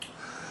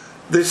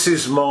This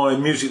is my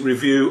music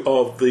review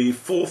of the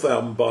fourth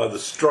album by The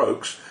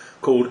Strokes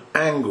called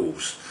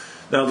Angles.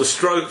 Now, The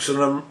Strokes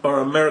are an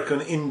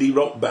American indie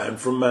rock band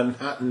from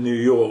Manhattan, New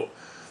York.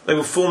 They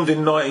were formed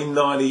in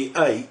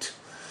 1998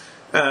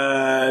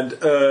 and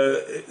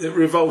it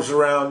revolves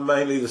around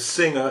mainly the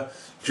singer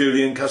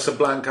Julian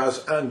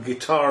Casablancas and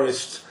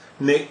guitarist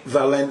Nick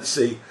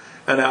Valenci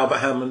and Albert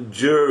Hammond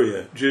Jr.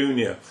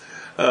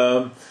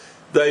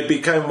 They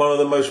became one of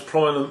the most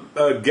prominent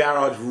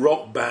garage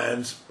rock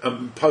bands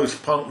and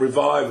post-punk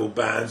revival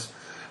bands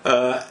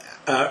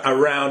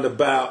around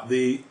about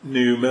the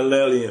new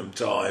millennium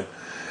time.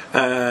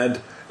 And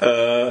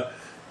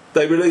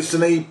they released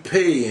an EP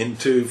in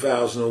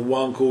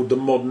 2001 called The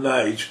Modern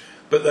Age,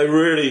 but they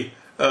really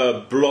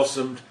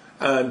blossomed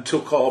and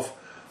took off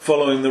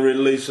following the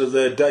release of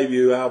their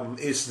debut album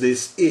Is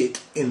This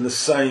It in the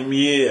same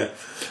year.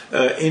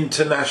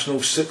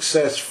 International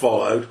success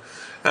followed,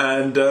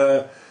 and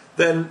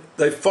then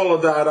they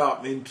followed that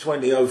up in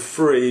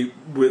 2003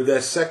 with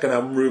their second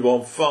album, Room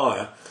on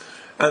Fire.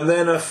 And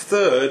then a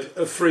third,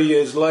 3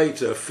 years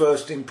later,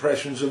 First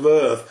Impressions of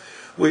Earth,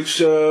 which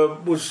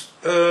was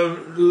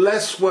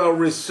less well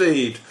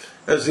received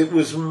as it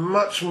was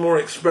much more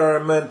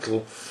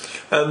experimental.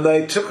 And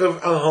they took a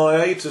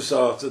hiatus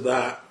after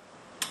that.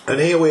 And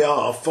here we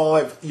are,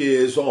 5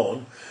 years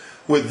on,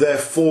 with their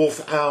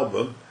fourth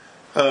album,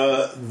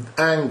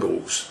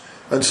 Angles.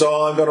 And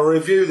so I'm going to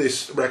review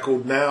this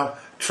record now,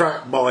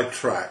 track by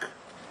track.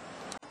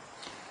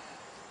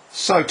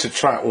 So to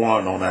track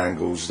one on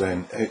Angles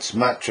then, it's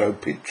Machu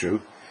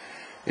Picchu.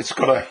 It's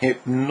got a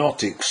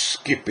hypnotic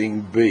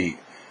skipping beat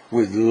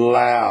with a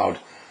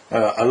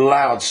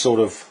loud sort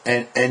of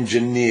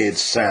engineered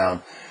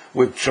sound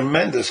with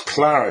tremendous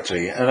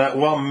clarity, and at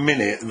 1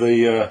 minute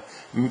the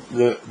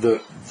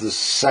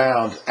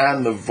sound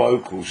and the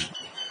vocals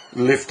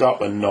lift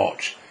up a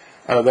notch.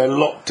 They're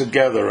locked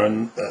together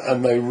and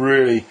they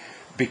really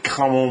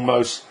become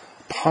almost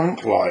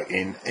punk-like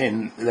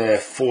in their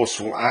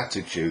forceful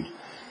attitude.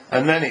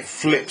 And then it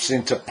flips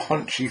into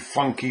punchy,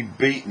 funky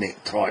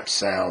beatnik type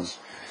sounds.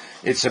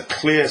 It's a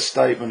clear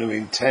statement of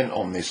intent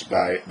on this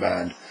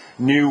band.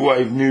 New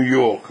Wave New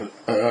York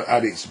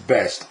at its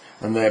best,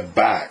 and they're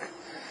back.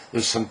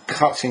 There's some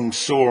cutting,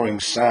 soaring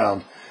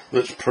sound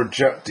that's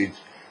projected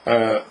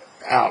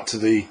out to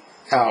the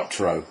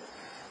outro.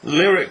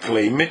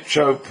 Lyrically,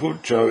 Machu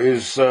Picchu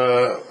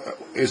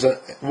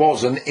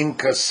was an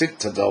Inca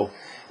citadel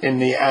in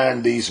the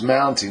Andes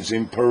Mountains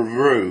in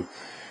Peru,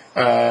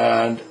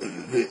 and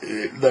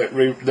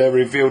they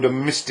revealed a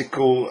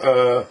mystical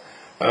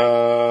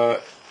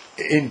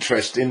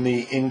interest in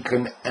the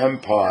Incan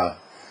Empire.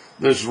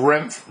 There's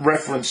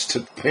reference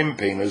to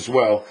pimping as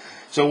well,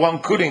 so one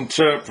could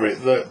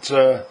interpret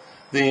that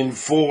the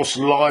enforced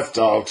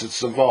lifestyle to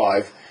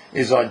survive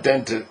is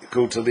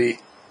identical to the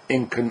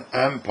Incan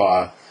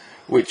Empire,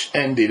 which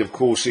ended, of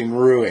course, in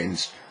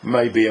ruins.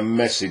 Maybe a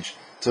message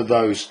to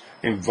those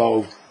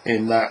involved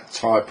in that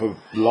type of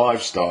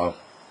lifestyle.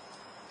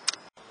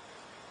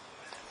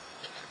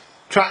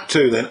 Track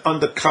 2 then,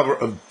 Under Cover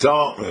of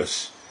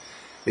Darkness.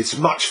 It's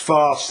much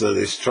faster,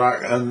 this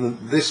track,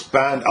 and this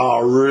band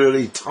are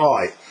really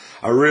tight,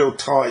 a real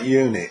tight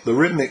unit. The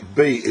rhythmic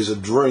beat is a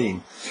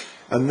dream,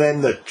 and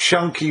then the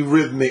chunky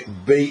rhythmic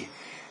beat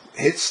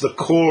hits the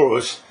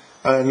chorus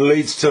and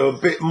leads to a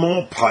bit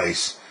more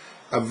pace,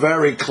 a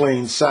very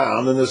clean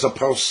sound, and there's a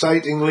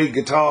pulsating lead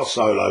guitar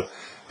solo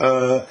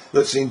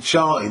that's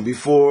enchanting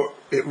before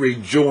it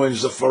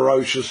rejoins the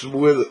ferocious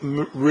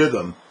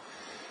rhythm.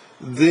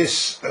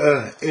 This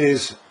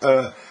is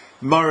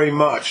very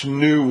much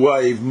new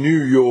wave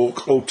New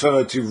York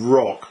alternative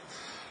rock.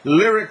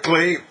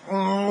 Lyrically,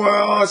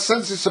 well, I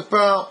sense it's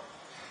about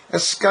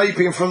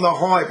escaping from the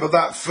hype of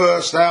that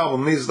first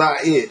album, Is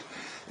That It?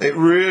 It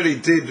really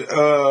did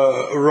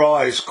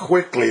rise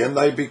quickly, and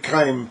they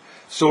became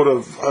sort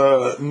of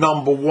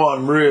number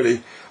one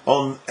really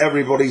on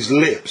everybody's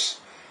lips,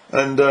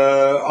 and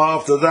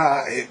after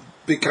that it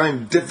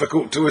became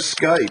difficult to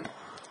escape.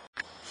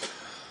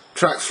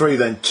 Track 3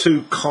 then,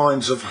 Two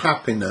Kinds of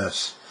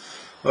Happiness.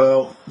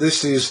 Well,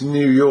 this is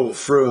New York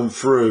through and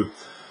through.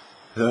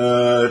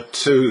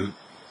 To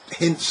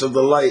hints of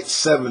the late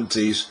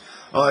 70s,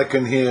 I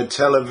can hear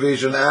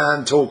Television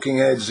and Talking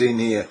Heads in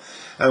here,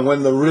 and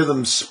when the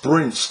rhythm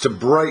sprints to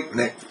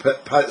breakneck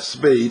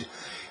speed,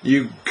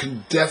 you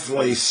can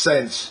definitely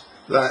sense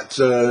that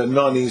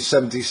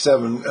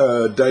 1977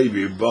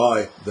 debut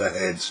by the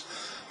Heads.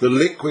 The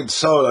liquid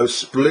solo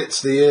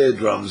splits the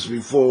eardrums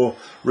before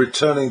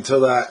returning to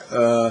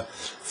that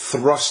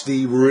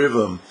thrusty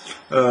rhythm.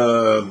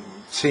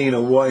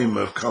 Tina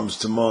Weymouth comes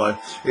to mind.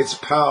 It's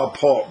power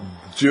pop,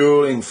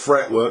 dueling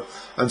fretwork,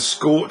 and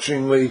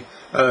scorchingly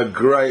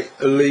great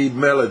lead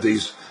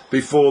melodies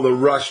before the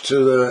rush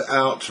to the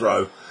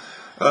outro.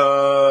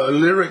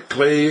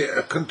 Lyrically,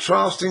 a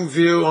contrasting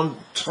view on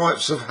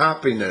types of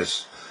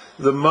happiness,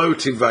 the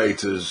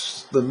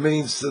motivators, the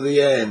means to the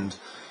end.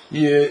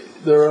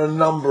 There are a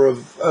number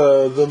of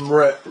them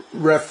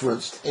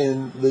referenced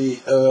in the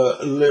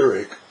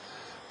lyric.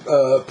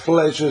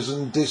 Pleasures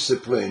and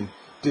discipline,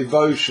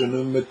 devotion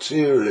and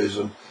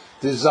materialism,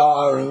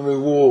 desire and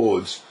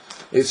rewards.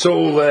 It's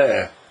all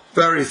there.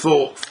 Very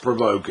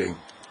thought-provoking.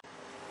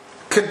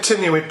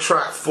 Continuing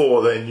track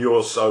 4 then,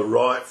 You're So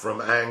Right, from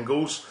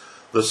Angles,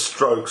 the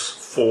Strokes'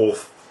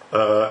 fourth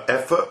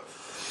effort.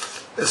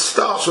 It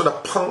starts with a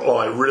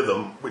punk-like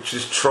rhythm which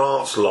is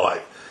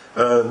trance-like,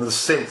 and the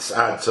synths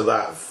add to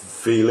that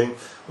feeling,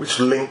 which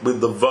link with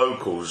the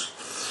vocals.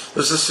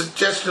 There's a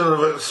suggestion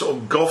of a sort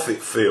of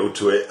gothic feel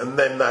to it, and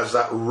then there's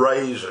that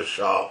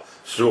razor-sharp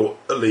short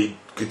lead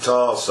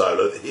guitar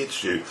solo that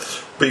hits you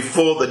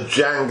before the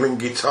jangling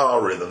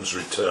guitar rhythms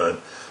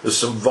return. There's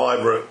some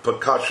vibrant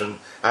percussion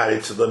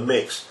added to the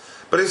mix.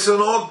 But it's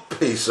an odd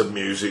piece of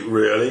music,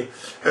 really.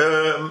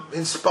 Mania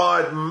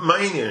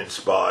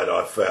inspired,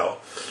 I felt.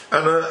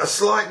 And a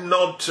slight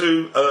nod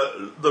to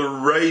the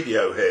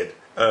Radiohead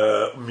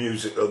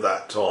music of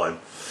that time.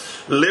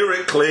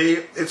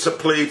 Lyrically, it's a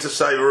plea to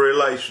save a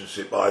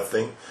relationship, I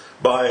think,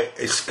 by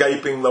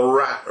escaping the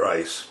rat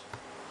race.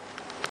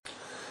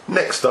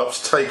 Next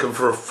up's Taken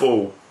for a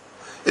Fool.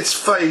 It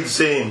fades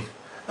in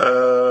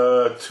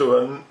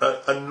to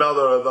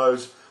another of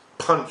those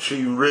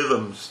punchy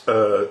rhythms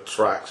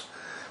tracks,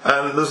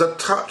 and there's a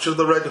touch of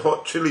the Red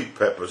Hot Chili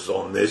Peppers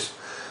on this,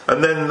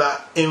 and then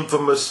that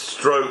infamous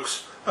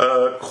Strokes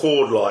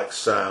chord-like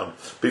sound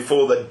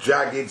before the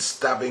jagged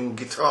stabbing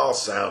guitar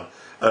sound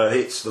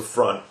hits the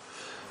front.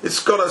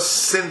 It's got a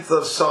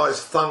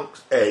synthesized funk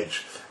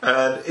edge,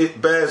 and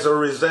it bears a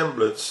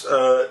resemblance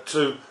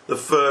to the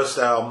first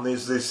album,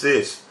 Is This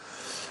Is.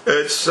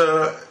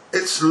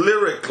 It's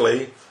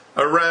lyrically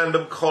a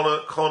random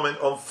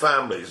comment on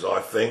families, I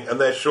think, and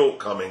their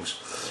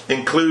shortcomings,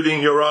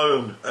 including your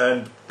own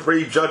and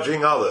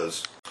prejudging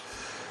others.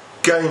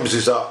 Games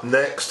is up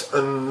next,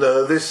 and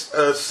this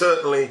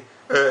certainly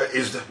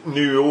is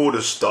New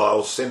Order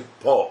style synth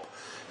pop.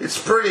 It's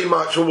pretty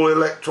much all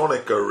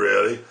electronica,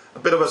 really, a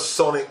bit of a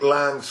sonic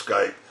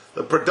landscape.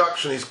 The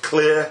production is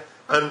clear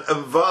and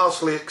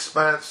vastly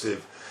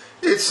expansive.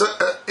 It's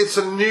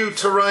a new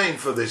terrain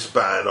for this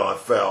band, I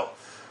felt.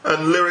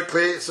 And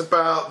lyrically, it's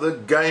about the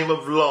game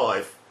of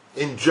life,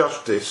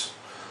 injustice,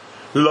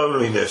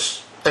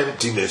 loneliness,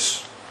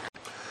 emptiness.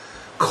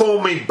 Call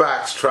Me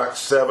Back's track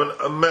 7,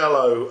 a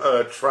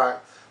mellow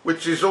track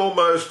which is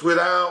almost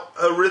without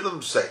a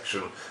rhythm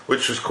section,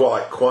 which was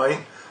quite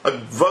quaint. A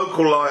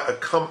vocal-like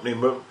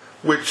accompaniment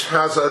which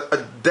has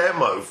a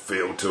demo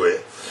feel to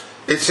it.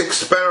 It's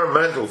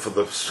experimental for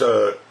the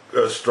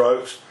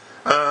Strokes,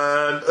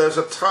 and there's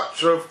a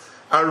touch of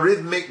a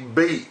rhythmic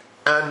beat,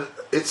 and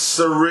it's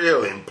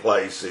surreal in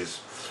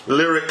places.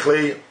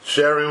 Lyrically,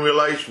 sharing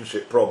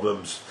relationship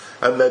problems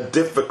and their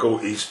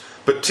difficulties,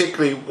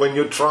 particularly when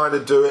you're trying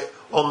to do it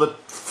on the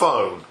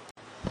phone.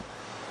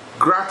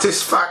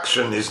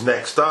 Gratisfaction is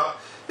next up.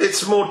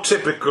 It's more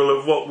typical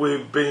of what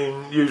we've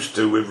been used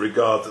to with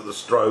regard to the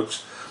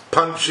Strokes.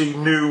 Punchy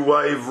new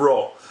wave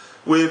rock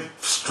with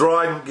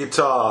strident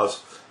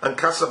guitars and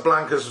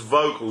Casablanca's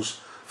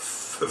vocals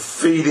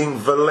feeding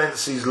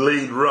Valence's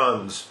lead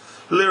runs.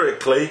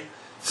 Lyrically,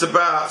 it's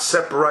about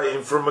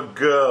separating from a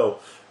girl,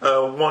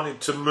 wanting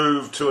to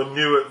move to a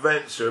new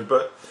adventure,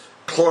 but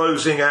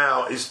closing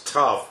out is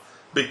tough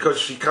because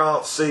she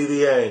can't see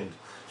the end.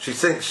 She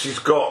thinks she's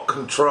got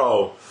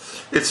control.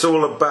 It's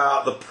all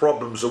about the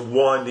problems of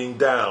winding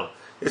down.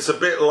 It's a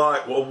bit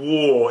like a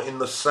war in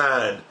the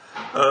sand,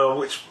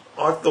 which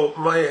I thought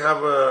may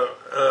have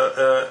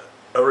a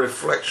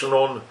reflection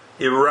on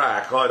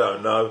Iraq, I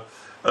don't know,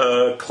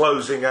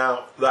 closing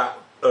out that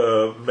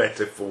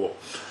metaphor.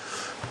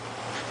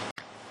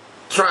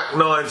 Track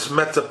 9's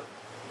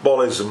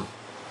Metabolism.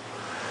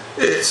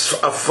 It's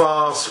a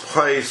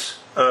fast-paced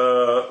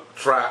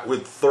track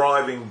with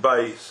thriving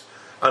bass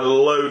and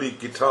loaded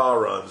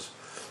guitar runs.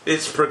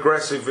 It's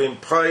progressive in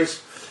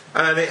pace,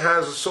 and it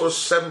has a sort of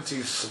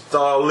 70s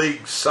style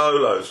lead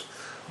solos,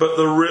 but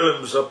the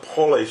rhythms are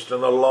polished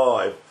and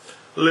alive.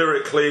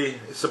 Lyrically,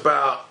 it's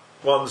about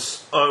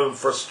one's own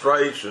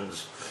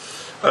frustrations,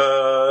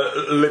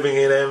 living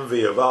in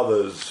envy of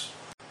others.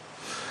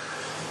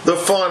 The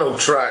final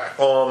track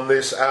on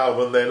this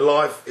album then,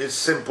 Life is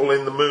Simple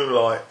in the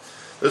Moonlight.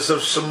 There's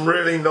some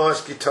really nice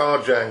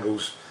guitar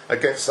jangles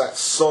against that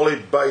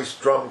solid bass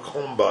drum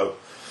combo.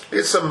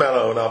 It's a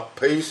mellow enough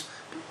piece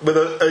with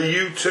a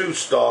U2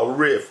 style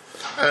riff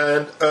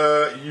and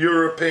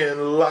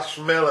European lush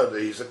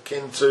melodies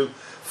akin to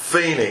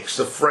Phoenix,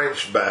 the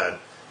French band.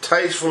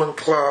 Tasteful and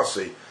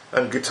classy,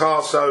 and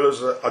guitar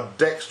solos are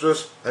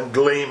dexterous and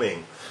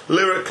gleaming.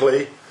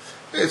 Lyrically,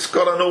 it's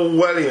got an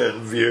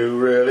Orwellian view,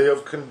 really,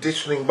 of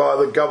conditioning by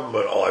the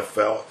government, I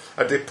felt.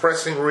 A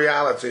depressing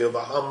reality of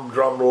the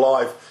humdrum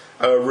life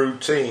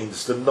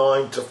routines, the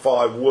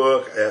 9-to-5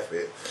 work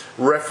ethic.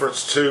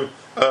 Reference to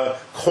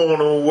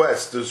Cornel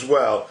West as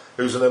well,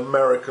 who's an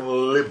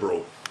American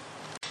liberal.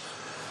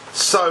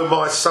 So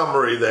my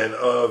summary then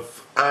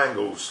of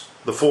Angles,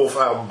 the fourth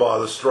album by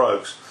the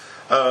Strokes,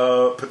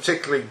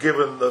 particularly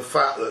given the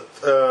fact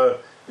that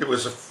it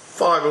was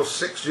 5 or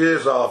 6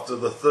 years after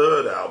the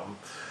third album,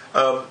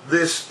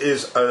 this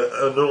is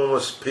an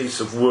enormous piece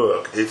of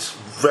work. It's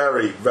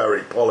very,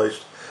 very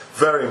polished,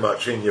 very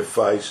much in your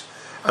face,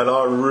 and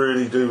I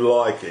really do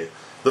like it.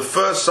 The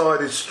first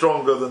side is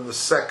stronger than the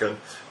second,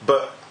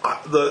 but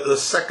the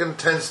second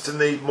tends to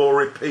need more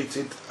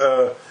repeated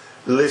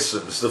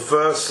listens. The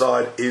first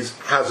side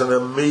has an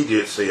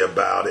immediacy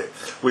about it,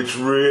 which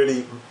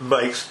really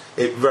makes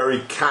it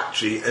very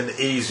catchy and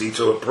easy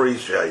to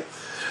appreciate.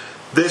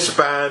 This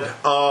band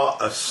are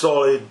a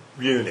solid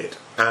unit,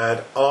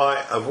 and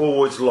I have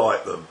always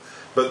liked them,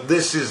 but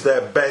this is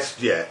their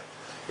best yet.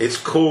 It's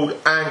called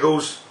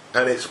Angles,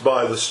 and it's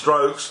by The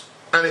Strokes,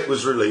 and it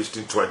was released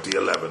in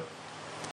 2011.